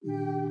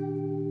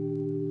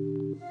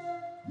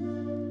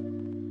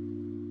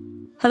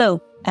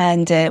Hello,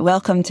 and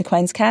welcome to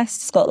Quines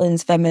Cast,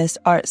 Scotland's feminist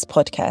arts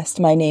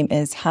podcast. My name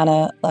is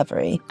Hannah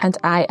Lavery. And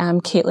I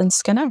am Caitlin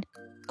Skinner.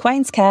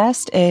 Quines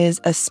Cast is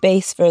a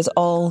space for us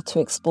all to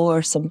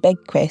explore some big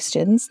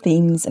questions,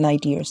 themes and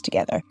ideas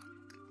together.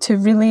 To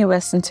really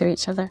listen to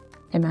each other.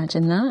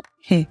 Imagine that.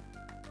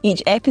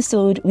 Each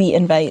episode, we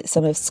invite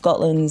some of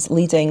Scotland's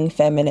leading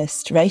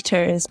feminist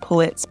writers,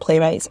 poets,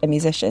 playwrights and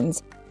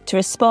musicians to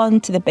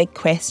respond to the big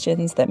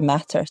questions that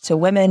matter to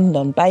women,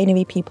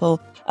 non-binary people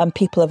and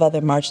people of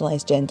other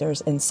marginalised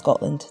genders in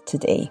Scotland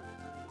today.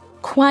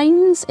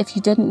 Quines, if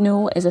you didn't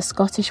know, is a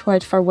Scottish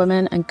word for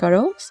women and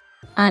girls,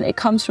 and it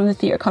comes from the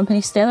theatre company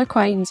Stellar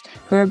Quines,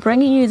 who are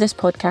bringing you this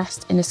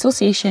podcast in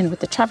association with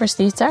the Travers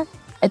Theatre,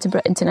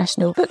 Edinburgh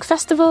International Book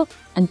Festival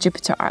and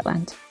Jupiter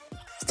Artland.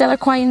 Stellar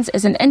Quines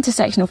is an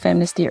intersectional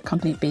feminist theatre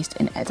company based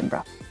in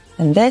Edinburgh.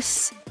 And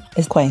this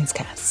is Quines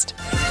Cast.